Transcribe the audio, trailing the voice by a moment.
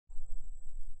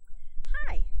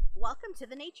Welcome to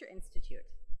the Nature Institute.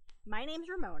 My name's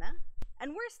Ramona,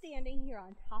 and we're standing here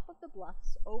on top of the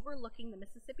bluffs overlooking the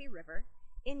Mississippi River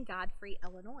in Godfrey,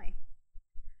 Illinois.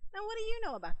 Now, what do you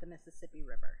know about the Mississippi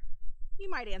River? You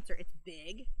might answer it's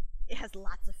big, it has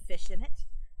lots of fish in it,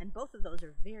 and both of those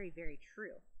are very, very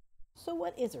true. So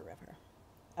what is a river?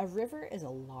 A river is a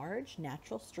large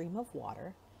natural stream of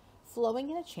water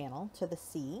flowing in a channel to the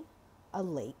sea, a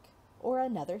lake, or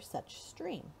another such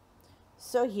stream.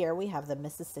 So here we have the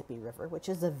Mississippi River, which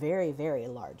is a very, very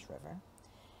large river,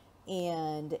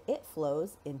 and it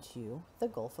flows into the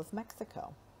Gulf of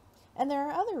Mexico. And there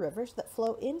are other rivers that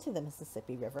flow into the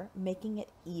Mississippi River, making it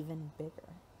even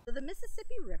bigger. So the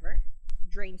Mississippi River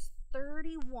drains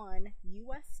 31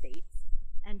 U.S. states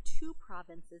and 2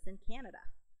 provinces in Canada.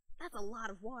 That's a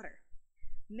lot of water,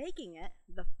 making it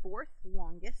the 4th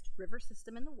longest river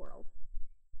system in the world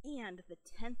and the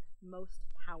 10th most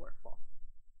powerful.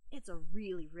 It's a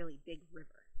really, really big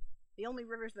river. The only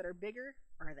rivers that are bigger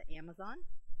are the Amazon,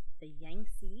 the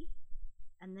Yangtze,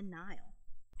 and the Nile.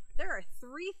 There are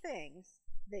 3 things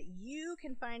that you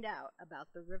can find out about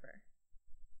the river.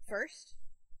 First,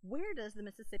 where does the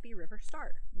Mississippi River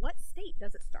start? What state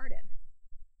does it start in?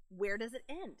 Where does it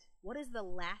end? What is the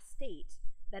last state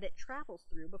that it travels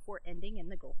through before ending in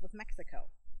the Gulf of Mexico?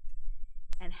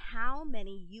 And how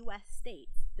many U.S.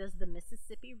 states does the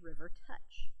Mississippi River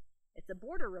touch? It's a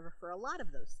border river for a lot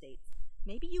of those states.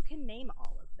 Maybe you can name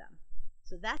all of them.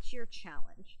 So that's your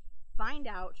challenge. Find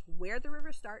out where the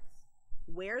river starts,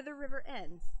 where the river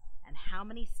ends, and how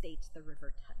many states the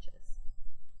river touches.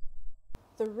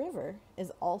 The river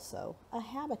is also a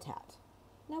habitat.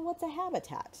 Now, what's a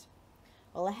habitat?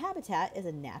 Well, a habitat is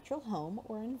a natural home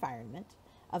or environment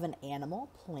of an animal,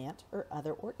 plant, or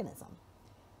other organism.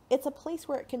 It's a place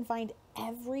where it can find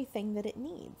everything that it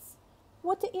needs.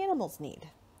 What do animals need?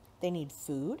 They need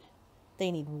food,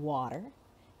 they need water,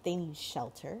 they need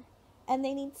shelter, and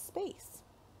they need space.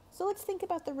 So let's think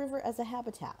about the river as a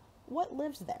habitat. What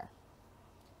lives there?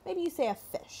 Maybe you say a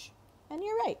fish. And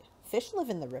you're right, fish live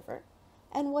in the river.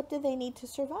 And what do they need to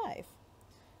survive?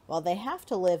 Well, they have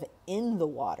to live in the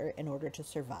water in order to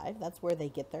survive. That's where they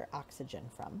get their oxygen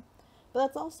from. But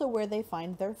that's also where they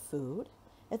find their food.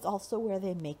 It's also where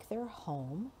they make their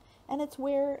home. And it's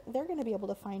where they're going to be able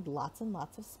to find lots and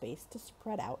lots of space to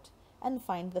spread out and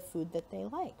find the food that they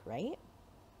like, right?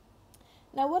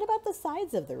 Now, what about the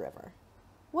sides of the river?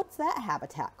 What's that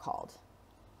habitat called?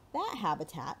 That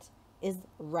habitat is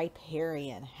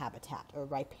riparian habitat or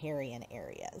riparian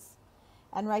areas.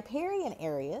 And riparian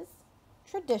areas,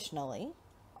 traditionally,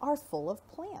 are full of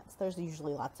plants. There's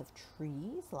usually lots of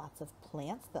trees, lots of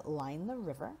plants that line the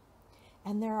river.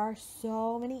 And there are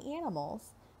so many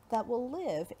animals that will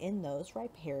live in those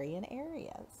riparian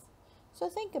areas. So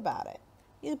think about it.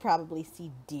 You'd probably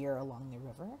see deer along the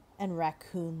river and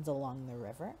raccoons along the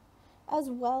river, as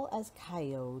well as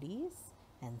coyotes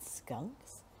and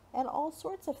skunks and all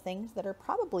sorts of things that are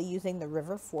probably using the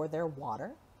river for their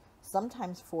water,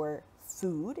 sometimes for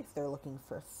food if they're looking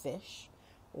for fish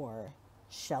or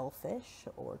shellfish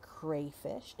or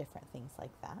crayfish, different things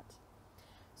like that.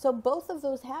 So both of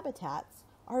those habitats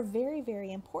are very,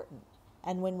 very important.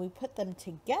 And when we put them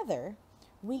together,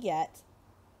 we get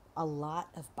a lot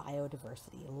of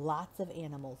biodiversity, lots of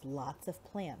animals, lots of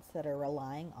plants that are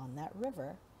relying on that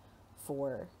river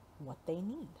for what they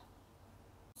need.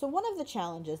 So one of the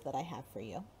challenges that I have for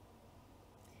you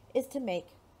is to make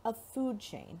a food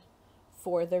chain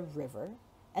for the river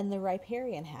and the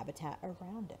riparian habitat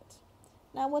around it.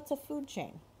 Now, what's a food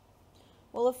chain?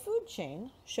 Well, a food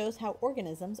chain shows how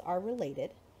organisms are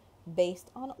related based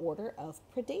on order of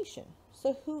predation.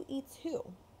 So who eats who?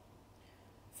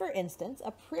 For instance,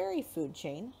 a prairie food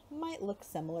chain might look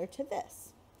similar to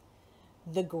this.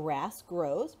 The grass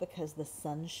grows because the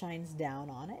sun shines down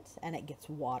on it and it gets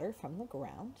water from the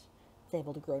ground. It's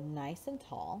able to grow nice and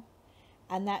tall.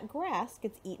 And that grass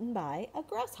gets eaten by a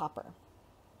grasshopper.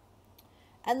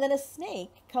 And then a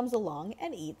snake comes along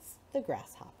and eats the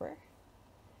grasshopper.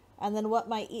 And then what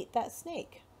might eat that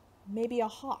snake? Maybe a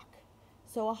hawk.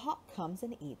 So a hawk comes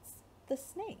and eats the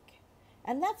snake.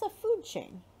 And that's a food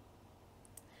chain.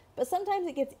 But sometimes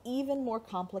it gets even more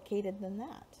complicated than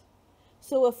that.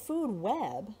 So a food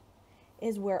web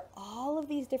is where all of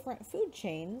these different food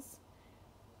chains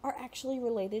are actually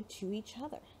related to each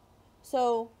other.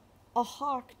 So a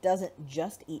hawk doesn't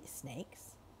just eat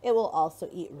snakes. It will also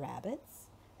eat rabbits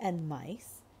and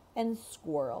mice and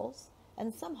squirrels,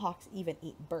 and some hawks even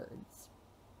eat birds.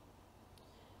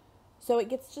 So it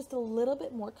gets just a little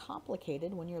bit more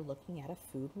complicated when you're looking at a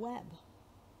food web.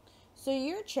 So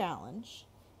your challenge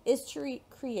is to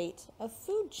create a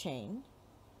food chain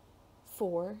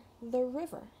for the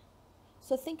river.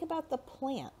 So think about the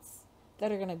plants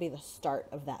that are going to be the start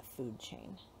of that food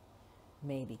chain.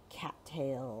 Maybe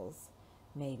cattails,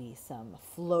 maybe some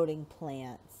floating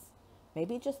plants,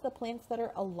 maybe just the plants that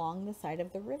are along the side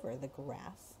of the river, the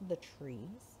grass, the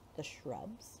trees, the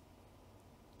shrubs.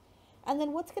 And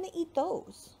then what's going to eat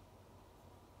those?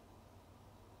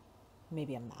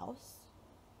 Maybe a mouse,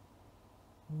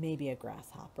 maybe a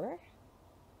grasshopper,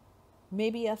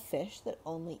 maybe a fish that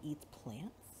only eats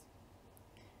plants.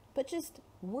 But just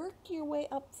work your way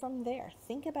up from there.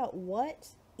 Think about what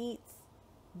eats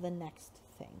the next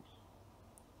thing.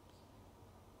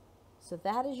 So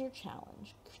that is your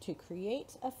challenge, to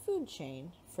create a food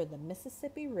chain for the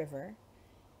Mississippi River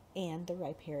and the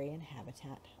riparian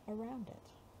habitat around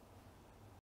it.